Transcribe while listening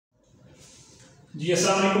जी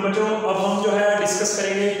अस्सलाम वालेकुम बच्चों, अब हम जो है डिस्कस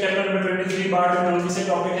करेंगे चैप्टर नंबर 23 बायोटेक्नोलॉजी से।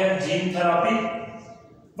 टॉपिक है gene therapy.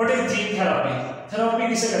 What is gene therapy? Therapy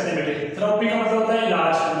किसे कहते हैं बेटे? थेरापी का मतलब होता है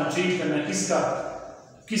इलाज करना, ट्रीट करना। किसका?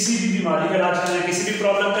 किसी भी बीमारी का इलाज करना, किसी भी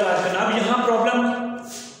प्रॉब्लम का इलाज करना। अब यहाँ प्रॉब्लम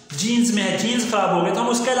जीन्स में है, जीन्स खराब हो गए तो हम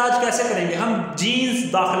उसका इलाज कैसे करेंगे? हम जीन्स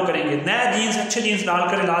दाखिल करेंगे, नया जीन्स, अच्छे जीन्स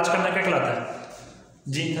डालकर इलाज करना क्या कहलाता है?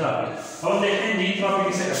 Gene therapy. अब हम देखते हैं जीन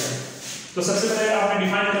थेरापी किसे कहते हैं। तो सबसे पहले आपने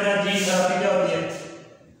डिफाइन करना है जीन थेरापी क्या होती है।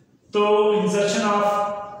 तो इंसर्शन ऑफ,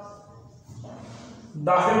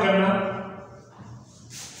 दाखिल करना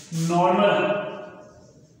नॉर्मल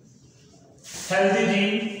हेल्दी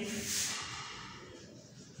जीन,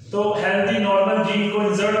 तो हेल्दी नॉर्मल जीन को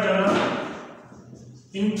इंसर्ट करना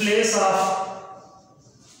in place of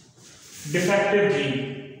defective gene.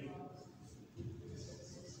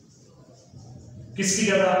 किसकी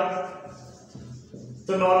जगह?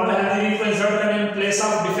 तो नॉर्मल हेल्दी जीन को इंसर्ट करना in place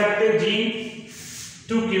of defective gene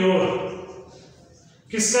to cure.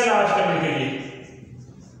 किसका इलाज करने के लिए?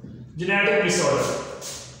 Genetic disorder,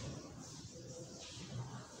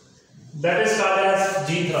 that is called as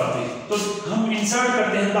gene therapy. तो हम इंसर्ट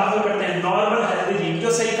करते हैं, दाखिल करते हैं नॉर्मल हेल्दी जीन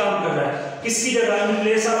जो सही काम कर रहा है, किसकी जगह? In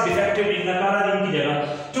place of defective gene, नकारा जीन की जगह,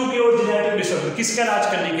 टू क्योर जेनेटिक डिसऑर्डर। किसका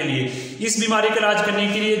इलाज करने के लिए? इस बीमारी का इलाज करने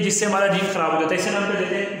के लिए जिससे हमारा जीन खराब हो जाता है। इसे नाम पे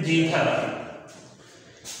देते हैं जीन थेरापी।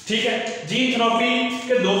 ठीक है, जीन थेरापी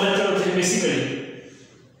के दो मेथड होते हैं basically.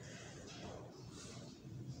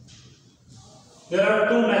 There are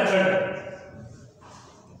two methods,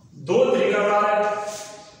 दो तरीकाकार है।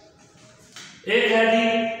 एक है जी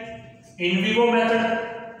इन विवो मेथड,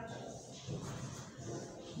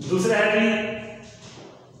 दूसरा है जी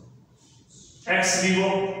एक्स विवो।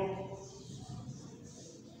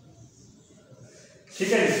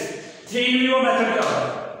 ठीक है जी, ये इन विवो मेथड क्या होता है?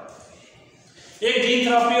 एक जीन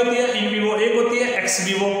थेरापी होती है इन विवो, एक होती है एक्स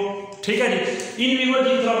विवो। ठीक है जी, इन विवो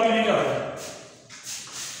जीन थेरापी में क्या होता है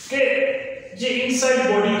कि ये इनसाइड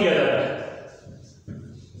बॉडी किया जाता है,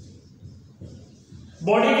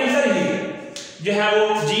 बॉडी के अंदर ही जो है वो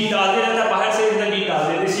जीन डाल दिया जाता है, बाहर से अंदर जीन डाल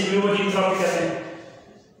देते हैं, इसी वो जीन थेरापी कहते हैं।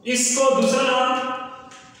 इसको दूसरा नाम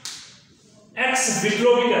एक्स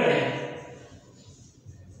विट्रो भी कहते हैं,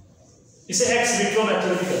 इसे एक्स विट्रो मेथड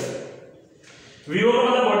भी कहते हैं। विवो का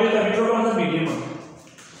मतलब बॉडी होता है, विट्रो का मतलब मीडियम होता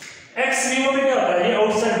है। एक्स विवो में क्या होता है? ये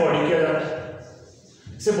आउटसाइड बॉडी किया जाता है,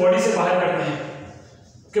 इसे बॉडी से बाहर करते हैं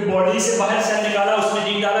कि बॉडी से बाहर सेल निकाला, उसमें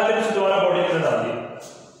जीन डाला, फिर उसे दोबारा बॉडी के अंदर डाल दिया।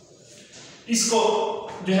 इसको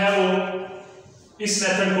जो है वो, इस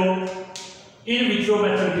मेथड को इन विट्रो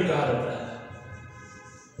मेथड भी कहा जाता है।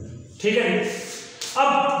 ठीक है, अब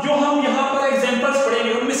जो हम यहां पर एग्जांपल्स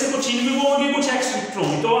पढ़ेंगे उनमें से कुछ इन विवो होंगे, कुछ एक्स विट्रो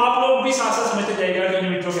होंगे, तो आप लोग भी साथ साथ समझते जाइएगा कि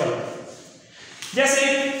इन विट्रो क्या होता है। जैसे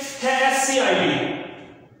है एससीआईडी,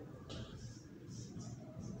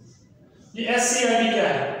 ये एससीआईडी क्या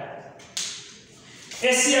है?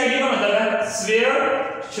 एससीआईडी का मतलब है स्वेयर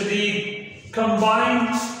शदीद combined,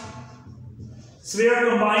 swear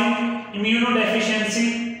combined immunodeficiency,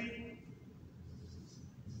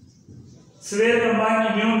 swear combined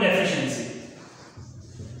immune deficiency.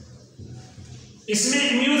 इसमें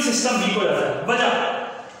इम्यून सिस्टम वीक हो जाता है। वजह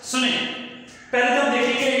सुने, पहले तो हम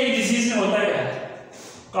देखेंगे ये डिजीज में होता क्या है,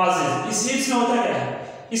 कॉजेज। इस चीज में होता क्या है?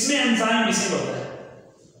 इसमें एंजाइम मिसिंग होता है,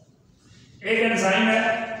 एक एंजाइम है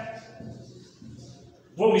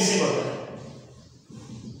वो मिसिंग होता है।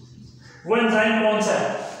 वो एंजाइम कौन सा है?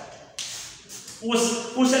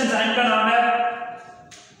 उस एंजाइम का नाम है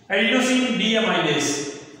एडिनोसिन डीएमाइलेज।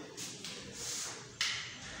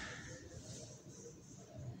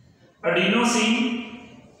 एडिनोसिन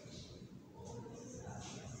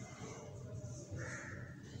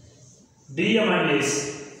डीएमाइलेज,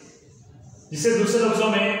 जिसे दूसरे लफ्जों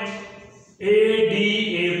में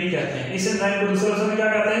एडीए भी कहते हैं। इस एंजाइम को दूसरे लफ्जों में क्या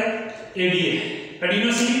कहते हैं? ADA,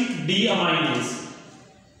 adenosine डीएमाइलेज।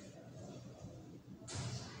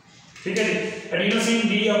 ठीक है जी, एडिनोसिन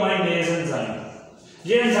डीएमाइलेज एंजाइम,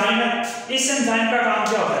 ये एंजाइम है। इस एंजाइम का काम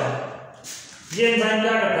क्या होता है? ये एंजाइम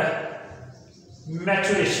क्या करता है?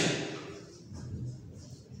 मैचुरेशन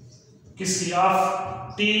किसकी?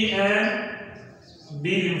 Of T and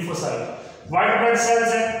B lymphocyte. White blood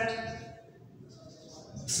cells है,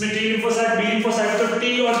 इसमें टी लिम्फोसाइट, बी लिम्फोसाइट, तो टी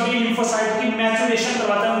और बी लिम्फोसाइट की मैचुरेशन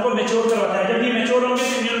करवाता है, उनको मैच्योर करवाता है। जब ये मैच्योर होंगे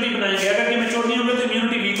तो इम्यूनिटी बनाएंगे, अगर ये मैच्योर नहीं होंगे तो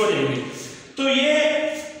इम्यूनिटी वीक हो जाएगी। तो ये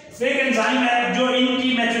एक एंजाइम है जो इनकी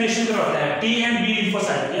मैचुरेशन करवाता है, टी एंड बी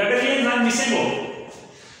लिम्फोसाइट की। अगर ये एंजाइम मिसिंग हो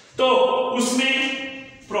तो उसमें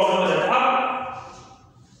प्रॉब्लम हो जाता है। अब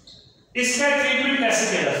इसका ट्रीटमेंट कैसे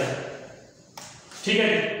किया जाता है? ठीक है,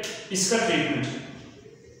 इसका ट्रीटमेंट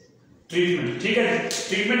ठीक है,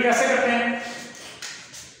 ट्रीटमेंट कैसे करते हैं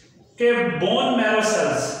कि bone marrow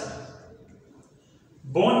cells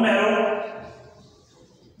bone marrow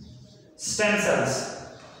stem cells.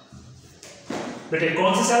 बेटे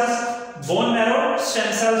कौन से sales? Bone marrow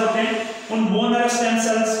stem cells होते हैं। उन बोन मैरो स्टेम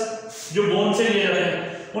सेल्स जो बोन से लिए जाते हैं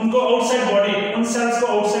उनको आउटसाइड बॉडी, उन सेल्स को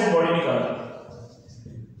आउटसाइड बॉडी निकाला,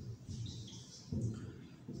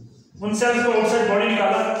 उन सेल्स को आउटसाइड बॉडी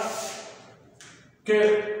निकाला कि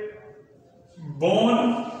बोन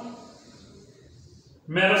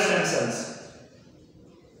मैरो स्टेम सेल्स।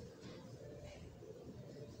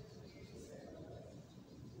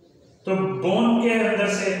 तो बोन के अंदर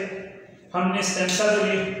से हमने स्टेम सेल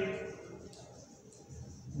लिए,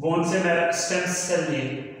 बोन से स्टेम सेल लिए,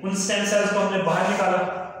 उन स्टेम सेल्स को हमने बाहर निकाला।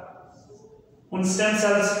 उन स्टेम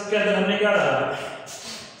सेल्स के अंदर हमने क्या डाला?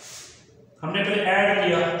 हमने पहले ऐड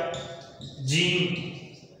किया gene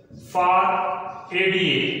for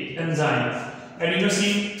ADA enzyme,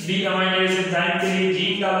 adenosine डीअमाइनेज enzyme के लिए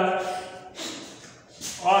जीन डाला,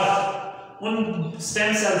 और उन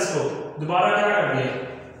स्टेम सेल्स को दोबारा क्या कर दिया?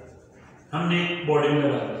 हमने बॉडी में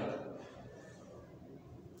लगा दिया।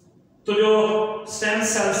 तो जो स्टेम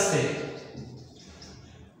सेल्स थे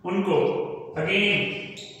उनको अगेन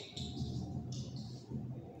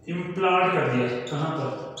इम्प्लांट कर दिया। कहां पर?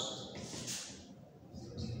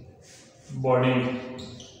 बॉडी में।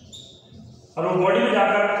 और वो बॉडी में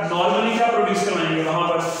जाकर नॉर्मली क्या प्रोड्यूस करवाएंगे? वहां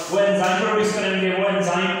पर वो एंजाइम प्रोड्यूस करेंगे। वो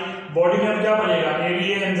एंजाइम बॉडी में अब क्या बनेगा?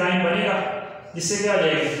 एडीए एंजाइम बनेगा, जिससे क्या हो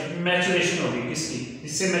जाएगी? मैचुरेशन होगी। किसकी?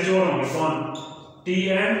 जिससे मैच्योर होंगे कौन? T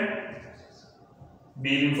and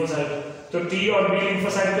B lymphocyte. तो टी और बी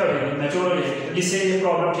लिम्फोसाइट क्या हो जाएगी? मैच्योर हो जाएगी, जिससे ये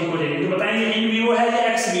प्रॉब्लम ठीक हो जाएगी। तो बताएंगे इन विवो है या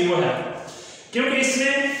एक्स विवो है? क्योंकि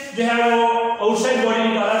इसमें जो है वो आउटसाइड बॉडी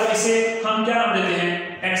निकाला, तो इसे हम क्या नाम देते हैं?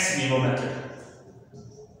 X Vivo method.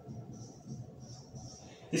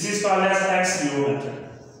 This is called as x Vivo method.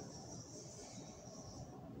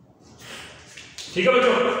 ठीक है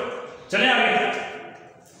बच्चों, चलें आगे।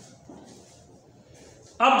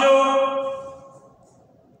 अब जो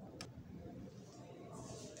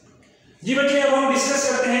जी बच्चे, अब हम डिस्कस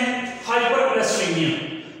करते हैं हाइपर कोलेस्ट्रीमिया।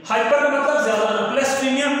 हाइपर का मतलब ज्यादा,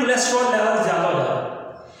 कोलेस्ट्रीमिया कोलेस्ट्रॉल लेवल ज्यादा हो जाता है।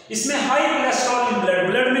 इसमें high cholesterol in blood,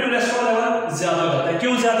 blood में कोलेस्ट्रॉल लेवल ज्यादा हो जाता है।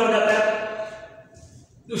 क्यों ज्यादा हो जाता है?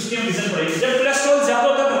 उसकी हम रीजन पढ़ेंगे। जब कोलेस्ट्रॉल ज्यादा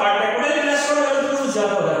होता है तो हार्ट अटैक होता है। कोलेस्ट्रॉल लेवल क्यों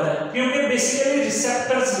ज्यादा हो जाता है? क्योंकि बेसिकली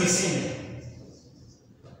रिसेप्टर्स मिसिंग है।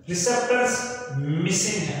 रिसेप्टर्स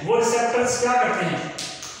मिसिंग है। वो रिसेप्टर्स क्या करते हैं?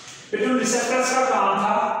 फिर जो रिसेप्टर्स का काम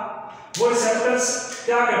था, वो रिसेप्टर्स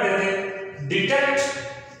क्या करते थे? Detect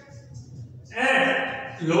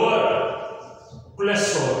and lower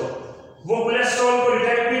cholesterol. वो कोलेस्ट्रॉल को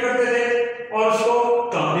डिटेक्ट भी करते थे और उसको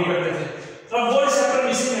कम भी करते थे। अब वो रिसेप्टर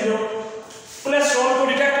मिसिंग है जो कोलेस्ट्रॉल को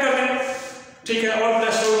डिटेक्ट कर रहे हैं, ठीक है, और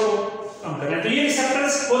कोलेस्ट्रॉल को कम कर रहे हैं। तो ये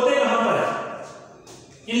रिसेप्टर्स होते कहां पर है?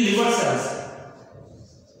 In liver cells.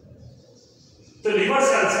 तो लिवर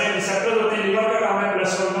सेल्स में रिसेप्टर होते हैं। लिवर का काम है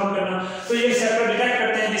कोलेस्ट्रॉल कम करना। तो ये रिसेप्टर डिटेक्ट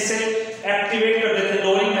करते हैं, जिससे एक्टिवेट कर देते हैं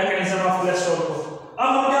लोअरिंग मैकेनिज्म ऑफ कोलेस्ट्रॉल को। अब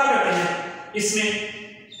हम क्या करते हैं? इसमें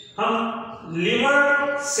हम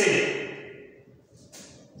लिवर से,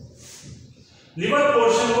 लिवर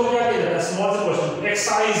पोर्शन को क्या किया जाता है? Small portion,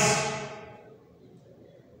 excise.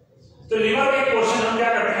 तो लिवर का एक पोर्शन हम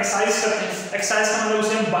क्या करते हैं? एक्साइज करते हैं। एक्साइज का मतलब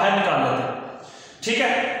उसे हम बाहर निकाल देते हैं, ठीक है।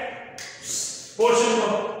 पोर्शन को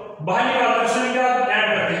बाहर निकालकर उसमें क्या ऐड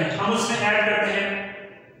करते हैं? हम उसमें ऐड करते हैं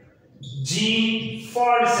जीन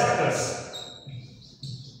फॉर रिसेप्टर्स।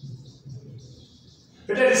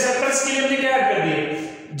 बेटा रिसेप्टर्स के लिए हमने क्या ऐड कर दिए?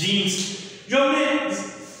 जीन्स। जो हमने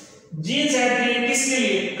जीन्स ऐड किए किसके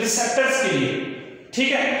लिए? रिसेप्टर्स के लिए,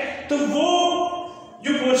 ठीक है। तो वो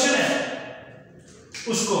जो पोर्शन है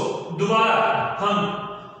उसको दोबारा हम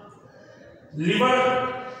लिवर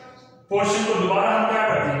पोर्शन को दोबारा हम क्या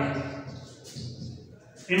कर देंगे?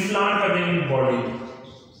 इम्प्लांट कर देंगे बॉडी में।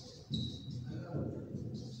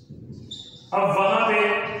 अब वहां पे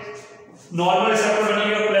नॉर्मल रिसेप्टर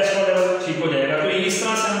बनेगा, कोलेस्ट्रॉल लेवल ठीक हो जाएगा। तो इस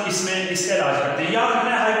तरह से हम इसमें इसका इलाज करते हैं। या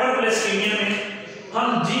अपने हाइपर कोलेस्ट्रीमिया में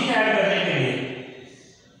हम जीन ऐड करने के लिए,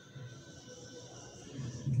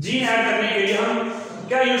 जीन ऐड करने के लिए हम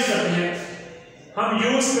क्या यूज करते हैं? हम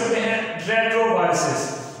यूज करते हैं रेट्रोवायरसेस।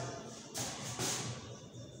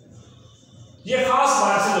 ये खास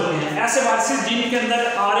वायरसेस होते हैं, ऐसे वायरसेस जिनके अंदर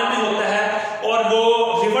आरएनए होता है और वो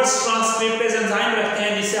रिवर्स ट्रांसक्रिप्टेज एंजाइम रखते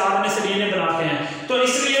हैं, जिससे आरएनए से डीएनए बनाते हैं। तो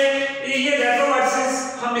इसलिए ये रेट्रोवायरसेस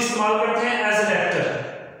हम इस्तेमाल करते हैं एज ए वेक्टर।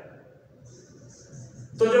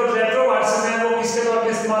 तो जो रेट्रोवायरसेस हैं वो किसके तौर पे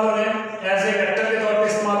इस्तेमाल हो रहे हैं? एज ए वेक्टर के तौर पे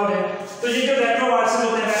इस्तेमाल हो रहे हैं। तो ये जो रेट्रोवायरसेस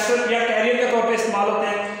होते हैं वेक्टर या कैरियर के तौर पे इस्तेमाल होते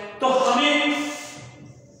हैं। तो हमें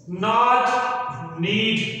not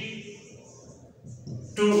need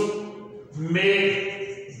to make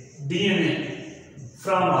DNA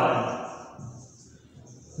from RNA।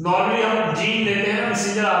 Normally हम जीन लेते हैं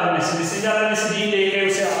मैसेंजर आरएनए से जीन लेके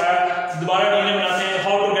उसे दोबारा डीएनए बनाते हैं।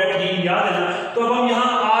 हाउ टू गेट जीन, याद है ना? तो अब हम यहाँ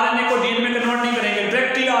आरएनए को डीएनए में कन्वर्ट नहीं करेंगे,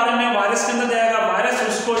 डायरेक्टली आरएनए वायरस के अंदर जाएगा, वायरस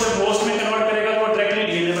उसको जब होस्ट में कन्वर्ट करेगा तो वो डायरेक्टली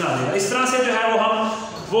डीएनए बना देगा। इस तरह से जो है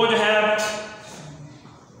वो जो है,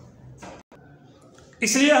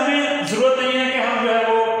 इसलिए हमें जरूरत नहीं है कि हम जो है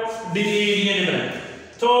वो डीएनए बनाएं।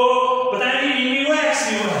 तो बताएं कि इन विवो एक्स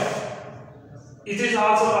विवो है, it is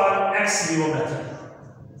also called x Vivo method,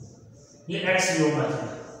 ये एक्स विवो मेथड,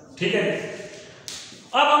 ठीक है।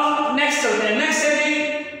 अब हम नेक्स्ट चलते हैं। नेक्स्ट है जी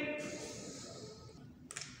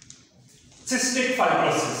सिस्टिक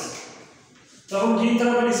फाइब्रोसिस। तो हम जीन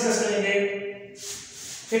थेरेपी डिस्कस करेंगे।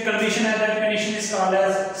 एक कंडीशन है, that condition is called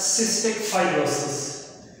as cystic fibrosis.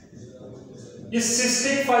 ये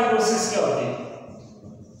सिस्टिक फाइब्रोसिस क्या होती है?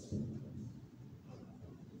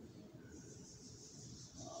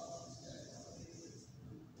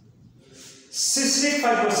 सिस्टिक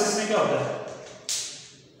फाइब्रोसिस में क्या होता है?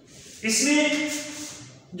 इसमें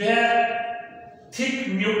जो है थिक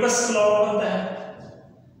म्यूकस क्लॉट बनता है,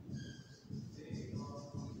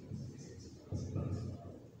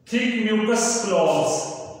 थिक म्यूकस क्लॉट्स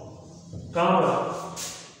कहां पर?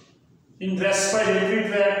 इन रेस्पिरेटरी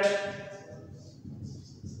ट्रैक्ट।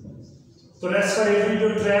 तो रेस्पिरेटरी जो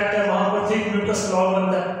ट्रैक्ट है वहां पर थिक म्यूकस क्लॉट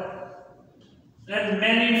बनता है। And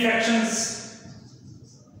many infections,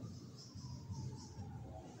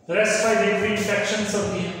 respiratory infections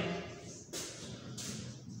होती है,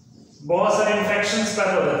 बहुत सारे इन्फेक्शंस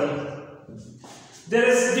पैदा हो जाती हैं। देयर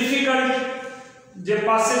इज डिफिकल्ट जब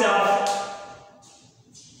पासेज ऑफ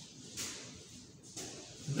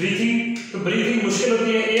ब्रीथिंग, तो ब्रीथिंग मुश्किल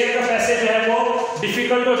होती है, एयर का पैसेज जो है वो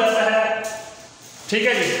डिफिकल्ट हो जाता है, ठीक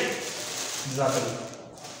है जी।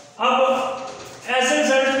 अब एज ए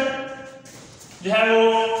रिजल्ट जो है वो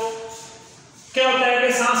क्या होता है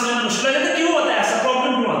कि सांस लेना मुश्किल हो जाता है। क्यों होता है ऐसा?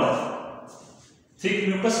 प्रॉब्लम क्यों आता है? थिक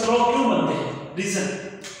म्यूकस क्लॉट क्यों बनते हैं? रीजन,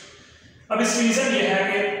 अब इस रीजन ये है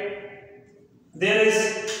कि देयर इज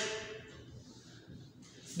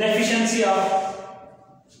डेफिशिएंसी ऑफ,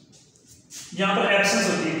 यहां पर एब्सेंस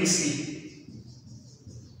होती है इसकी,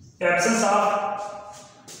 एब्सेंस ऑफ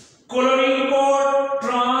क्लोरीन को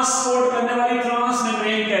ट्रांसपोर्ट करने वाली ट्रांस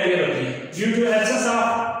मेम्ब्रेन कैरियर होती है। Due to absence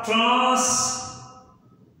of trans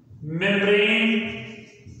membrane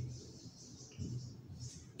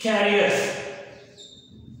carrier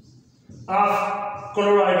of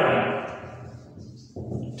chloride ion,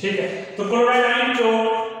 ठीक है। तो क्लोराइड आयन जो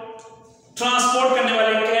ट्रांसपोर्ट करने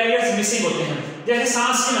वाले कैरियर्स मिसिंग होते हैं, जैसे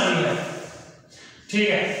सांस की नाली है, ठीक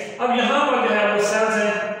है। अब यहां पर जो है वो सेल्स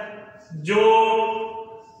हैं जो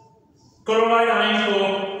क्लोराइड आयन को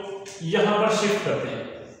यहां पर शिफ्ट करते हैं,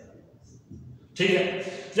 ठीक है।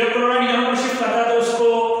 जब क्लोराइड यहां पर शिफ्ट करता है तो उसको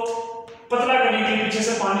पतला करने के लिए पीछे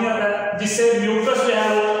से पानी आता है, जिससे म्यूकस जो है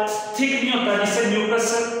वो थिक नहीं होता, जिससे म्यूकस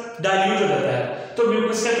डाइल्यूट हो जाता है, तो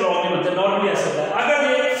म्यूकस के क्लॉट नहीं बनते। नॉर्मली ऐसा होता है। अगर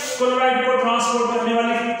ये क्लोराइड को ट्रांसपोर्ट करने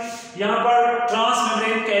वाली यहां पर ट्रांस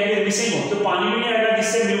मेम्ब्रेन कैरियर मिसिंग हो तो पानी भी नहीं आएगा,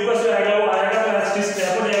 जिससे म्यूकस जो आएगा वो आएगा तो एसिड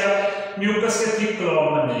ट्रैप हो जाएगा, म्यूकस के थिक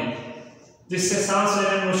क्लॉट बन जाएंगे, जिससे सांस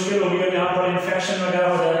लेने में मुश्किल होगी और यहाँ पर इन्फेक्शन वगैरह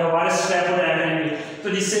हो जाएगा, वायरस ट्रैप हो जाएगा, तो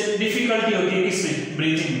जिससे डिफिकल्टी होती है किसमें?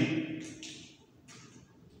 ब्रीथिंग में।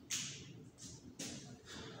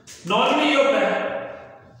 नॉर्मली ये होता है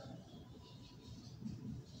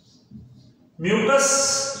म्यूकस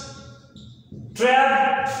ट्रैप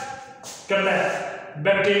करता है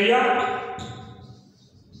बैक्टीरिया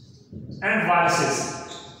एंड वायरसेस,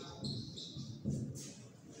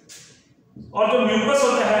 और जो म्यूकस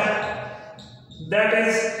होता है that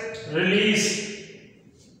is released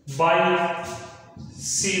by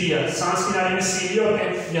cilia, सांस की नाली में सीलिया होते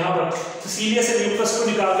हैं यहां पर, तो सीलिया से म्यूकस को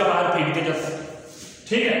निकाल के बाहर फेंक दिया जाता है,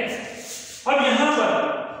 ठीक है। अब यहां पर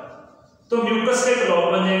तो म्यूकस के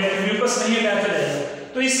क्लॉट बन जाएगा, म्यूकस नहीं अटैच हो जाएगा।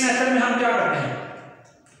 तो इस मेथड में हम क्या करते हैं?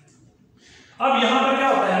 अब यहां पर क्या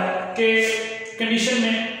होता है कि कंडीशन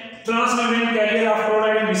में transmembrane carrier of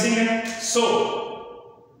chloride missing है, सो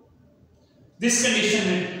दिस कंडीशन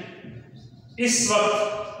में इस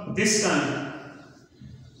वक्त दिस टाइम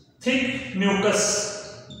थिक म्यूकस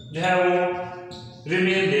जो है वो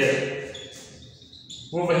रिमेन देयर,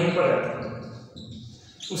 वो वहीं पर रहता है,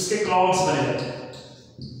 उसके क्लाउड्स बने रहते हैं,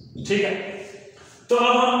 ठीक है। तो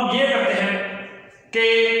अब हम ये करते हैं कि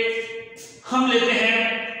हम लेते हैं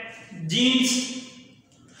जीन्स,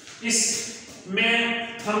 इसमें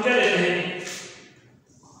हम क्या लेते हैं?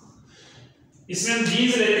 इसमें हम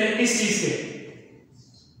जीन्स लेते हैं इस चीज के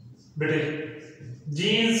बेटे,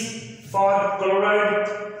 जीन्स फॉर क्लोराइड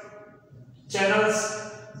चैनल्स।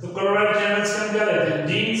 तो क्लोराइड चैनल्स में हम क्या लेते हैं?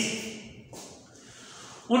 जीन्स।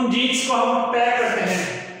 उन जीन्स को हम पैक करते हैं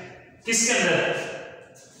किसके अंदर?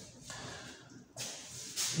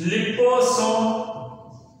 Liposome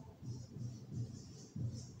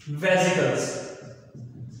vesicles.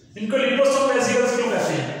 इनको लिपोसोम वेसिकल्स क्यों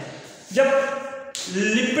कहते हैं? जब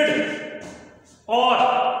लिपिड और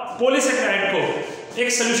पॉलीसेकेराइड को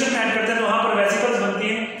एक सोल्यूशन में ऐड करते हैं तो वहां पर वेसिकल्स बनती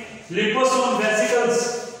हैं। Liposome vesicles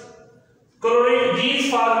chlorine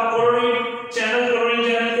genes for chlorine channel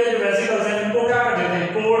के जो वेसिकल्स हैं इनको क्या कर देते हैं?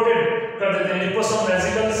 कोटेड कर देते हैं लिपोसोम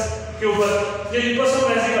वेसिकल्स के ऊपर। ये लिपोसोम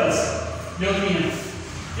वेसिकल्स जो होती हैं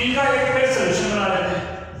इनका एक सोल्यूशन बना लेते हैं।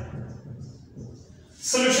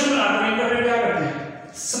 सोल्यूशन बनाकर इनका फिर क्या करते हैं?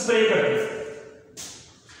 स्प्रे करते हैं।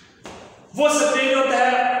 वो स्प्रे जो होता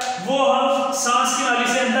है वो हम सांस की नाली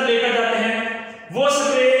से अंदर लेकर जाते हैं। वो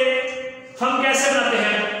स्प्रे हम कैसे बनाते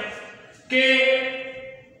हैं कि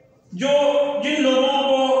जो जिन लोगों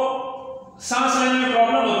को सांस लेने में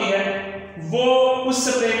प्रॉब्लम होती है वो उस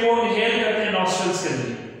स्प्रे को इनहेल करते हैं नॉस्ट्रल्स के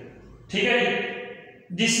लिए, ठीक है,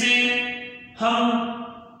 जिसमें हम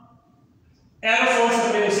एरोसोल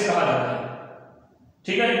स्प्रे उसे कहा जाता है,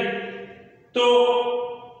 ठीक है। तो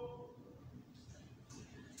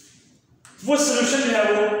वो सोल्यूशन जो है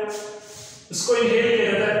वो उसको इनहेल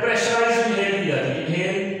किया जाता है, प्रेशराइज इनहेल की जाती है,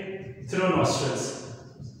 इनहेल थ्रू नॉस्ट्रल्स।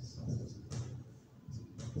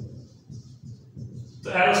 तो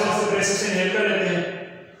एरोसोल से प्रेशर से इनहेल कर लेते हैं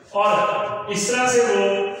और इस तरह से वो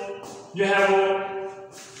जो है वो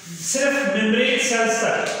सिर्फ मेम्ब्रेन सेल्स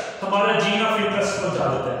तक हमारा जीन ऑफ इंटरेस्ट पहुंचा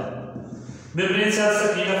देता है। मेम्ब्रेन सेल्स तक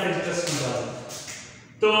जीन ऑफ इंटरेस्ट पहुंचा देता है।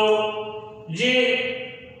 तो ये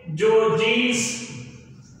जो जीन्स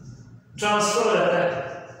ट्रांसफर हो जाता है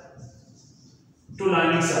टू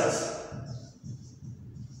लाइनिंग सेल्स।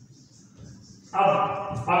 अब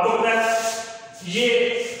आपको पता है ये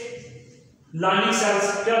लाइनिंग सेल्स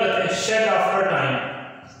क्या होते हैं? Shade after time.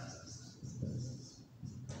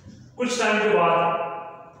 कुछ टाइम के बाद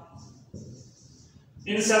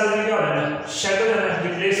इन सेल्स में क्या हो जाना है? शेड हो जाना है,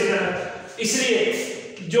 रिप्लेस हो जाना है। इसलिए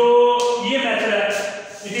जो ये मेथड है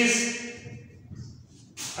it is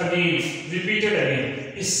again repeated again.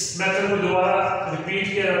 इस मेथड को दोबारा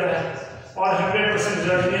रिपीट किया जाता है और 100%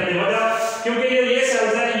 रिजल्ट नहीं आने वाला, क्योंकि ये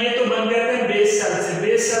सेल्स हैं ये तो बन गए थे बेस सेल से।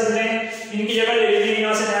 बेस सेल्स ने इनकी जगह ले ली,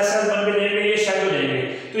 यहां से नया सेल बन के ले गए, ये शेड हो जाएंगे।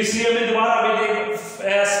 तो इसलिए हमें दोबारा अभी एक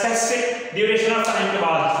स्पेसिफिक ड्यूरेशन ऑफ टाइम के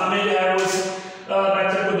बाद हमें जो है वो इस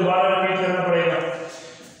मेथड को दोबारा रिपीट करना पड़ेगा।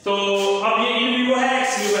 तो अब ये इन विवो है,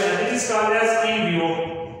 एक्स विवो है, it is called as in vivo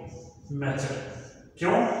method.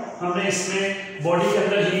 क्यों? हमने इसमें बॉडी के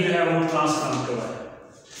अंदर ही जो है वो ट्रांसप्लांट करवाया।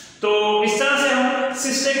 तो इस तरह से हम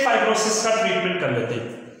सिस्टिक फाइब्रोसिस का ट्रीटमेंट कर लेते हैं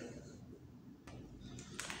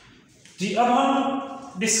जी। अब हम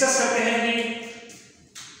डिस्कस करते हैं कि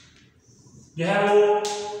जो है वो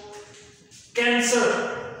कैंसर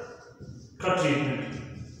का ट्रीटमेंट।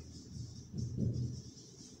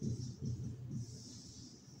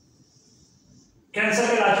 कैंसर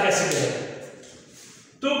का इलाज कैसे करें?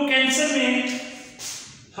 तो कैंसर में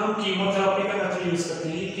हम कीमोथेरेपी का मेथड यूज करते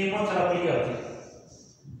हैं। कीमोथेरेपी क्या होती है?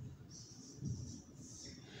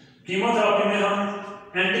 कीमोथेरेपी में हम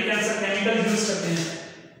एंटी कैंसर केमिकल यूज करते हैं।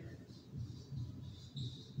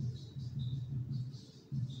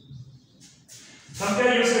 हम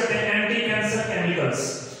क्या यूज करते हैं? Anti cancer chemicals.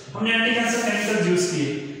 हमने एंटी कैंसर केमिकल्स यूज किए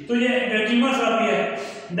तो ये कीमोथेरेपी है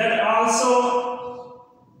दैट आल्सो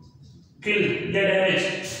किल या डैमेज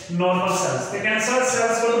नॉर्मल सेल्स। तो कैंसर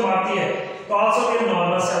सेल्स को मारती है तो आल्सो किल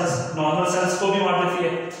नॉर्मल सेल्स को भी मार देती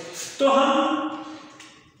है। तो हम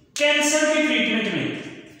कैंसर की ट्रीटमेंट में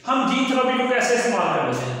हम जीन थेरेपी को कैसे इस्तेमाल कर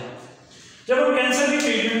लेते हैं? जब हम कैंसर की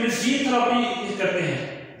ट्रीटमेंट में जीन थेरेपी करते हैं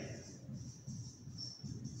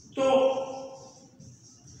तो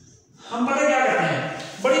हम पता क्या करते हैं?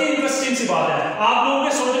 बड़ी इंटरेस्टिंग सी बात है, आप लोगों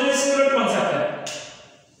के सोचने से उलट कॉन्सेप्ट है।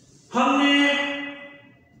 हमने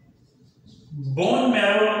बोन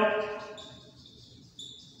मैरो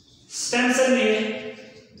स्टेम सेल लिए।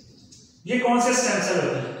 ये कौन से स्टेम सेल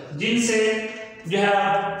होते हैं? जिनसे जो है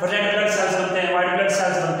रेड ब्लड सेल्स बनते हैं, व्हाइट ब्लड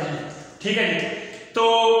सेल्स बनते हैं, ठीक है जी। तो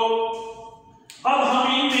अब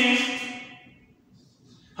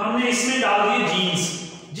हमने इसमें डाल दिए जीन्स।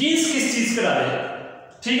 जीन्स किस चीज के डाले?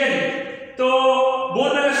 ठीक है जी। तो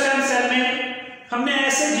बोन मैरो स्टेम सेल में हमने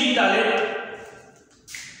ऐसे जीन डाले,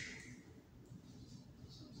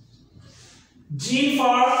 जीन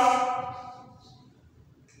फॉर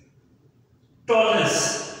टॉलरेंस,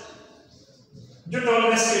 जो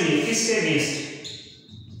टॉलरेंस के लिए किसके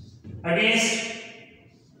अगेंस्ट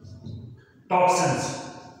टॉक्सिन्स।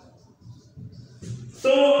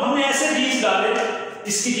 तो हमने ऐसे जीन्स डाले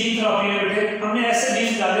इसकी जीन थेरेपी में बेटे, हमने ऐसे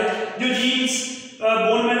जीन्स डाले जो jeans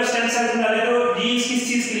bone marrow stem cell में डाले। तो जीन्स किस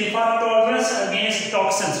चीज के लिए? For tolerance against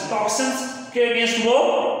toxins. Toxins के अगेंस्ट वो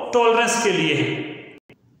टॉलरेंस के लिए है।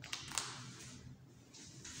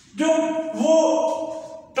 जो वो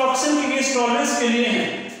टॉक्सिन के लिए टॉलरेंस के लिए हैं।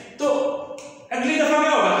 तो अगली दफा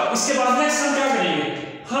क्या होगा, इसके बाद नेक्स्ट हम क्या करेंगे,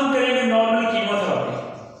 हम करेंगे नॉर्मल कीमोथेरेपी।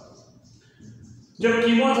 जब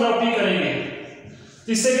कीमोथेरेपी करेंगे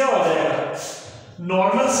तो इससे क्या हो जाएगा,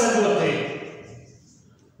 नॉर्मल सेल जो थे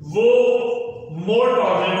वो मोर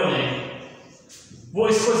टॉलरेंट हो जाएंगे, वो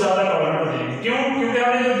इसको ज्यादा टॉलरेंट हो जाएंगे। क्यों? क्योंकि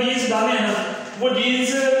हमने जो जीन्स डाले हैं ना, वो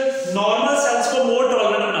जीन्स नॉर्मल सेल्स को मोर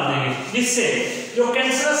टॉलरेंट बना देंगे, जिससे जो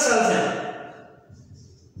कैंसरस सेल्स हैं,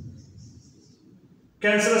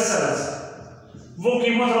 कैंसरस सेल्स वो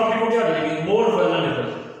कीमोथेरेपी को क्या देंगे, मोर वल्नरेबल,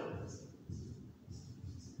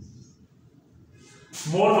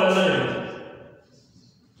 मोर वल्नरेबल।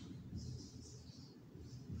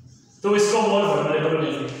 तो इसको मोर वल्नरेबल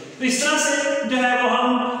लेंगे। तो इस तरह से जो है वो हम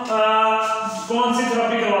कौन सी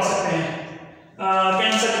थेरेपी करवा सकते हैं,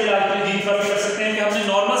 कैंसर के इलाज के लिए जीन थेरेपी कर सकते हैं कि हमने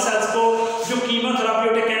नॉर्मल सेल्स को जो कीमोथेरेपी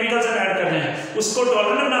होते केमिकल्स ऐड कर रहे हैं उसको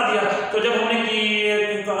टॉलरेंट बना दिया। तो जब हमने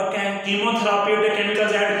कीमोथेरेपी होते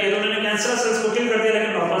केमिकल्स ऐड किए तो उन्होंने कैंसर सेल्स को किल कर दिया,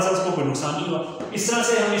 लेकिन नॉर्मल सेल्स को कोई नुकसान नहीं हुआ। इस तरह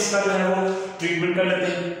से हम इसका जो है वो ट्रीटमेंट कर लेते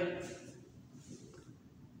हैं।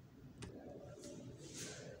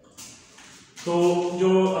 तो जो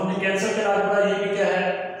हमने कैंसर का इलाज पढ़ा, ये भी क्या है,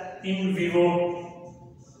 इन विवो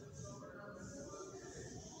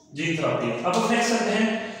जीन थेरेपी। अब हम नेक्स्ट करते हैं,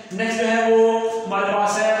 नेक्स्ट जो है वो हमारे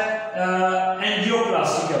पास है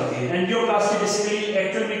एंजियोप्लास्टी। क्या होती है एंजियोप्लास्टी? बेसिकली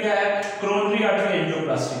एक्चुअल में क्या है, कोरोनरी आर्टरी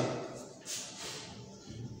एंजियोप्लास्टी।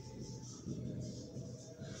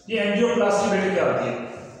 ये एंजियोप्लास्टी बेटे क्या होती है,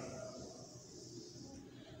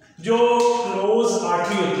 जो क्लोज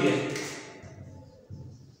आर्टरी होती है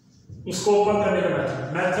उसको ओपन करने का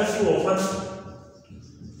method to open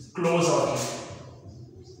close artery.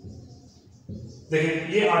 देखिए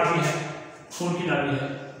ये आर्टरी है, खून की नाली है,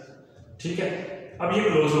 ठीक है। अब ये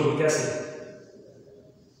क्लोज होगी कैसे,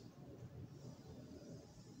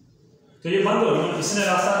 तो ये बंद हो गई, इसने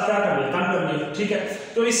रास्ता क्या कर लिया, तंग कर लिया, ठीक है।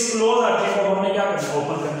 तो इस क्लोज आर्टरी को हमने क्या करना,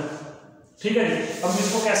 ओपन करना, ठीक है जी। अब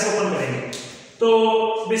इसको कैसे ओपन करेंगे, तो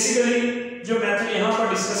बेसिकली जो मेथड यहां पर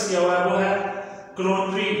डिस्कस किया हुआ है वो है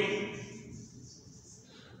कोरोनरी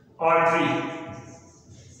आर्टरी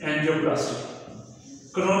एंजियोप्लास्टी।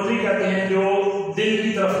 कोरोनरी कहते हैं जो दिल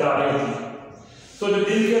की तरफ जा रही होती है, तो जो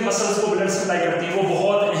दिल के मसल्स को ब्लड सप्लाई करती है वो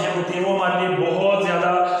बहुत अहम होती है, वो हमारे लिए बहुत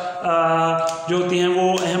ज़्यादा जो होती हैं वो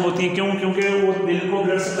अहम होती हैं। क्यों? क्योंकि वो दिल को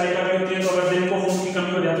ब्लड सप्लाई कर रही होती है। तो अगर दिल को खून की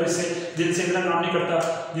कमी हो जाए तो इससे दिल से इतना काम नहीं करता,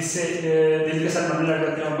 जिससे दिल के साथ मरने लग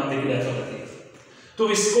जाते हैं और बंदे की डेथ हो जाती है। तो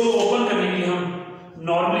इसको ओपन करने के लिए हम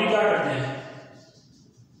नॉर्मली क्या करते हैं,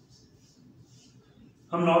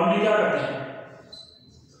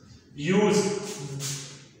 use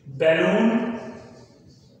balloon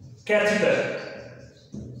catheter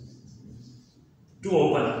to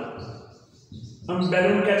open. हम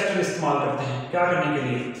बैलून कैथेटर इस्तेमाल करते हैं क्या करने के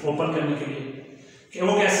लिए, ओपन करने के लिए। कि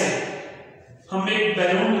वो कैसे, हम एक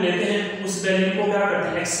बैलून लेते हैं, उस बैलून को क्या करते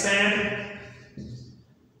हैं,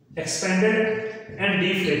 एक्सपेंडेड एंड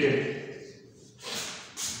डिफ्लेटेड।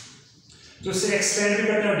 तो इसे एक्सपेंड भी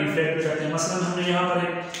करते हैं और डिफ्लेट भी करते हैं। मसलन हमने यहाँ पर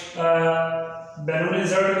एक बैलून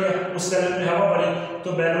इंसर्ट किया, उस बैलून में हवा भरी,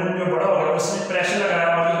 तो बैलून जो बड़ा होगा उसने प्रेशर लगाया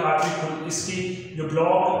और ये आर्टरी खुल, इसकी जो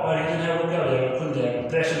ब्लॉक रीजन है वो क्या हो जाएगा, खुल जाएगा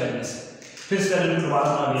प्रेशर लगने से। फिर इस बैलून में दोबारा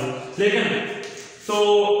आ गया। लेकिन तो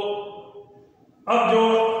अब जो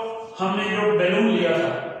हमने जो बैलून लिया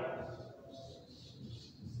था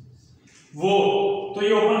वो तो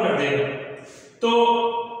ये ओपन कर देगा, तो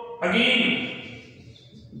अगेन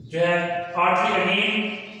जो है आर्टरी अगेन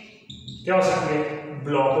क्या हो सकती है,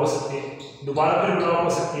 ब्लॉक हो सकती है, दोबारा फिर ब्लॉक हो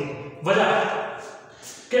सकती है। वजह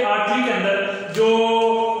कि आर्टरी के अंदर जो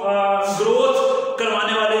ग्रोथ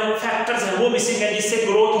करवाने वाले फैक्टर्स हैं वो मिसिंग है, जिससे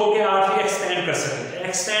ग्रोथ होकर आर्टरी एक्सपेंड कर सके।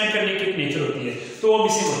 एक्सपेंड करने की एक नेचर होती है, तो वो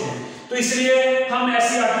मिसिंग होते हैं। तो इसलिए हम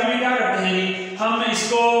ऐसी आर्टरी में क्या करते हैं, हम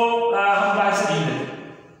इसको हम बाहर से नहीं लेते।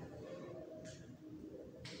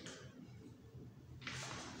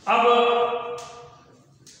 अब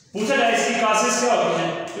पूछा जाए इसकी काजेस क्या होती हैं,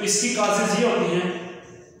 तो इसकी काजेस ये होती हैं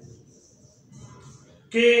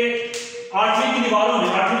कि आर्टरी की दीवारों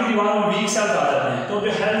में वीक सेल्स आ जाते हैं। तो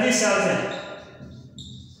जो हेल्दी सेल्स हैं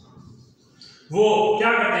वो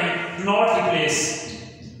क्या करते हैं, नॉट रिप्लेस,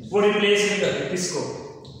 वो रिप्लेस नहीं करते किसको,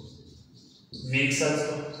 वीक सेल्स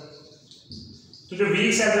को। तो जो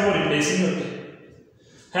वीक सेल्स है वो रिप्लेस नहीं होते,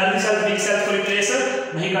 हेल्दी सेल्स वीक सेल्स को रिप्लेस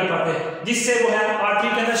नहीं कर पाते, जिससे वो है आर्टरी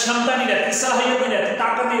के अंदर क्षमता नहीं रहती, सहायता नहीं रहती,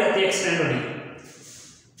 ताकत नहीं रहती एक्सपेंड होने की।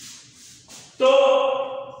 तो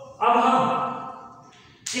अब हम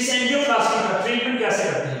इस एंजियोप्लास्टी का ट्रीटमेंट कैसे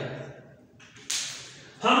करते हैं,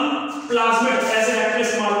 हम प्लाज्मिड एज ए वेक्टर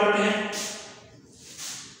इस्तेमाल करते हैं।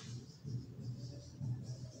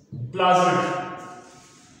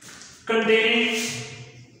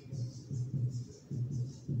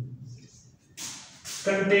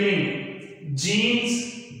 कंटेनिंग जीन्स,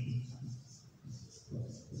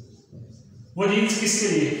 वो जीन्स किसके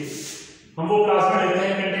लिए, हम वो प्लाज्मिड लेते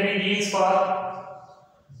हैं containing genes for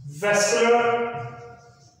vascular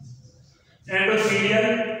endothelial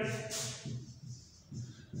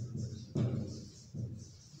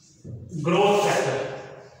growth factor.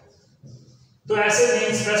 तो ऐसे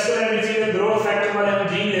jeans vascular endothelial growth factor वाले हम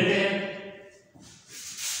जीन लेते हैं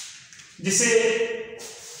जिसे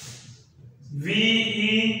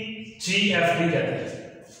VEGFD कहते हैं,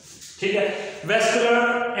 ठीक है। वेस्कुलर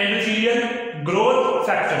एंडोथेलियल ग्रोथ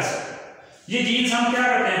फैक्टर्स, ये जीन्स हम क्या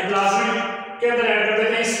करते हैं प्लाज्मिड के अंदर ऐड कर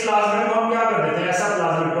देते हैं। इस प्लाज्मिड को हम क्या कर देते हैं, ऐसा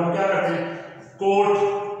प्लाज्मिड को हम क्या करते हैं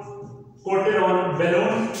कोटेड ऑन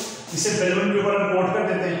बैलून, इसे बैलून के ऊपर हम कोट कर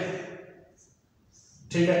देते हैं,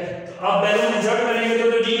 ठीक है। तो अब बैलून इंसर्ट करेंगे तो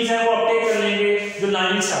जो जीन्स है वो अपटेक कर लेंगे जो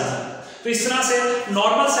लाइनिंग सेल्स हैं। तो इस तरह से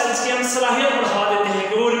नॉर्मल सेल्स की हम सलाहियत बढ़ा देते हैं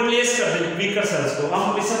कि वो रिप्लेस कर दें वीकर सेल्स को,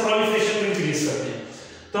 हम इससे प्रोलिफरेशन को इंक्रीज करते हैं।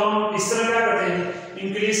 तो हम इस तरह क्या करते हैं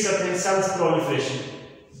इंक्रीज करते हैं सेल्स प्रोलिफरेशन,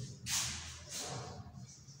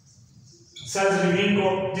 सेल्स डिवीजन को,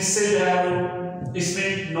 जिससे जो है वो इसमें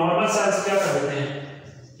नॉर्मल सेल्स क्या कर देते हैं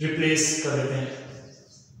रिप्लेस कर देते हैं,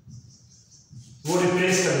 वो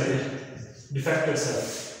रिप्लेस कर देते हैं डिफेक्टिव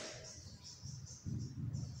सेल्स।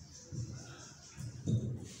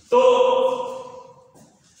 तो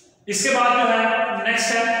इसके बाद जो है नेक्स्ट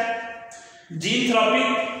है जीन थेरेपी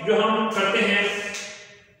जो हम करते हैं।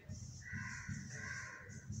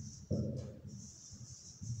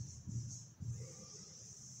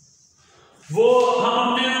 वो हम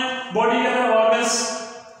अपने बॉडी के अंदर ऑर्गन्स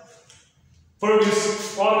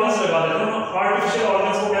लगा देते हैं, आर्टिफिशियल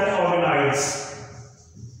ऑर्गन्स को कहते हैं ऑर्गेनाइड्स।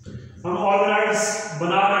 हम ऑर्गेनाइड्स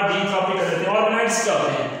बनाकर जीन थेरेपी कर देते हैं। ऑर्गेनाइड्स क्या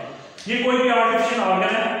होते हैं, ये कोई भी आर्टिफिशियल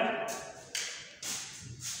ऑर्गन है,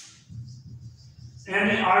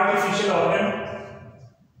 एनी आर्टिफिशियल ऑर्गन,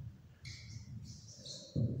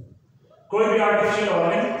 कोई भी artificial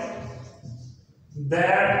organ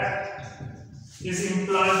that is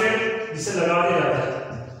implanted, जिसे लगा दिया जाता है,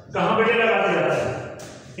 कहां बेटे लगा दिया जाता है,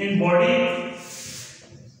 in body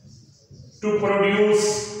to produce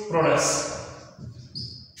products.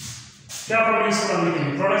 क्या प्रोड्यूस करने के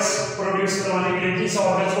लिए, प्रोडक्ट्स प्रोड्यूस करवाने के लिए जिस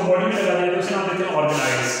ऑर्गन्स को बॉडी में लगा देते हैं उसे नाम देते हैं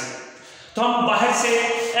ऑर्गेनाइड्स। तो हम बाहर से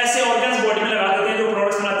ऐसे ऑर्गन्स बॉडी में लगा देते हैं जो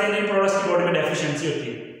प्रोडक्ट्स बनाते हैं, जिन प्रोडक्ट्स की बॉडी में डेफिशिएंसी होती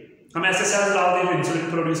है। हम ऐसे सेल्स डाल दें जो इंसुलिन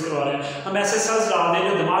प्रोड्यूस करवा रहे हैं, हम ऐसे सेल्स डाल दें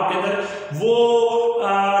जो दिमाग के अंदर वो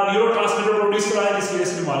न्यूरोट्रांसमीटर प्रोड्यूस करवा रहे हैं जिसकी वजह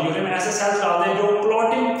से बीमारी हो रही है, हम ऐसे सेल्स डाल दें जो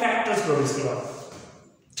क्लॉटिंग फैक्टर्स प्रोड्यूस करवा रहे हैं।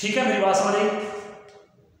 ठीक है, मेरी बात समझ आई?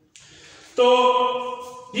 तो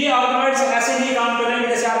ये ऑर्गेनाइड्स ऐसे ही काम करेंगे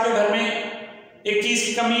जैसे आपके घर में एक चीज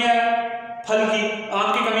की कमी है, फल की, आम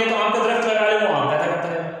की कमी है तो आम का दरख्त लगा ले, वो आम पैदा करता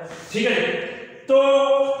है। ठीक है, तो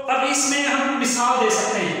अब इसमें हम मिसाल दे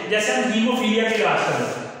सकते हैं, जैसे हम हीमोफीलिया के इलाज कर रहे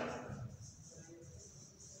हैं।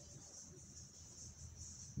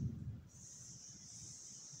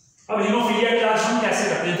 अब हीमोफीलिया का इलाज हम कैसे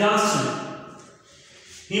करते हैं, ध्यान से सुनिए।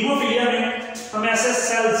 हीमोफीलिया में हम ऐसे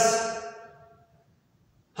सेल्स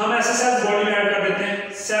बॉडी में ऐड कर देते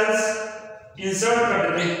हैं, सेल्स इंसर्ट कर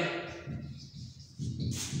देते हैं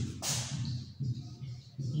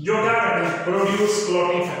जो क्या करते हैं, प्रोड्यूस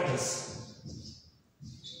क्लॉटिंग फैक्टर्स,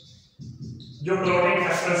 जो क्लॉटिंग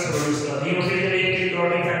फैक्टर्स प्रोड्यूस करते हैं। हीमोफीलिया ए के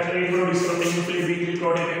क्लॉटिंग फैक्टर 8 प्रोड्यूस करते हैं, हीमोफीलिया बी के लिए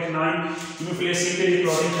क्लॉटिंग फैक्टर 9, हीमोफीलिया सी के लिए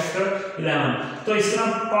क्लॉटिंग फैक्टर 11। तो इस तरह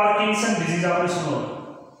पार्किंसन डिजीज आपने सुना होगा,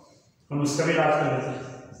 हम उसका भी इलाज कर लेते हैं।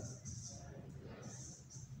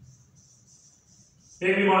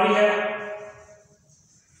 एक बीमारी है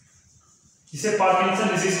जिसे पार्किंसन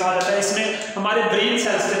डिजीज कहा जाता है। इसमें हमारे ब्रेन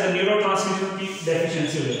सेल्स के अंदर न्यूरोट्रांसमीटर की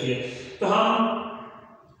डेफिशिएंसी हो जाती है। तो हम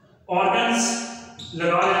ऑर्गन्स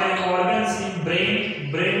लगा लेते हैं, ऑर्गन्स इन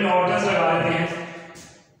ब्रेन में ऑर्गन्स लगा लेते हैं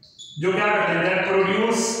जो क्या करते हैं,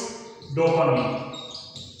 प्रोड्यूस डोपामिन।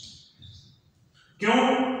 क्यों?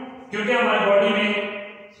 क्योंकि हमारी बॉडी में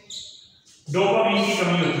डोपामिन की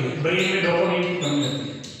कमी होती है, ब्रेन में डोपामिन की कमी होती है।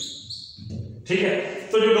 ठीक है,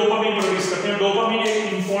 तो जो डोपामिन प्रोड्यूस करते हैं, डोपामिन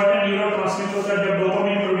एक इंपॉर्टेंट न्यूरोट्रांसमीटर होता है। जब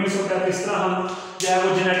डोपामिन प्रोड्यूस होता है तो इस तरह हम जो है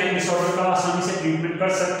वो जेनेटिक डिसऑर्डर का आसानी से ट्रीटमेंट कर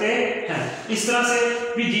सकते हैं। इस तरह से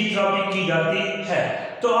भी जीन थेरेपी की जाती है।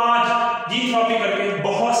 तो आज जीन थेरेपी करके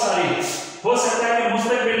बहुत सारी, हो सकता है कि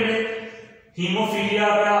मुस्तकबिल में हीमोफीलिया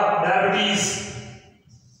का, डायबिटीज,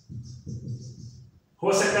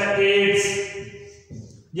 हो सकता है एड्स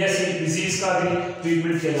जैसी डिजीज का भी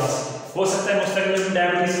ट्रीटमेंट किया जा सकता है। हो सकता है मुस्तकबिल में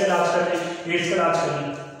डायबिटीज का इलाज करें, एड्स का इलाज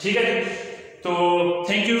करें। ठीक है जी, तो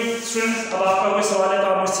थैंक यू स्टूडेंट्स। अब आपका कोई सवाल है तो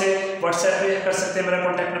आप मुझसे व्हाट्सएप पे कर सकते हैं, मेरा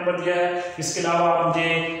कॉन्टैक्ट नंबर दिया है। इसके अलावा आप मुझे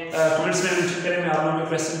कमेंट्स में मेंशन करें, मैं आप लोगों के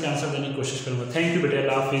क्वेश्चन के आंसर देने की कोशिश करूँगा। थैंक यू बेटे,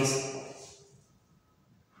 अल्लाह हाफिज़।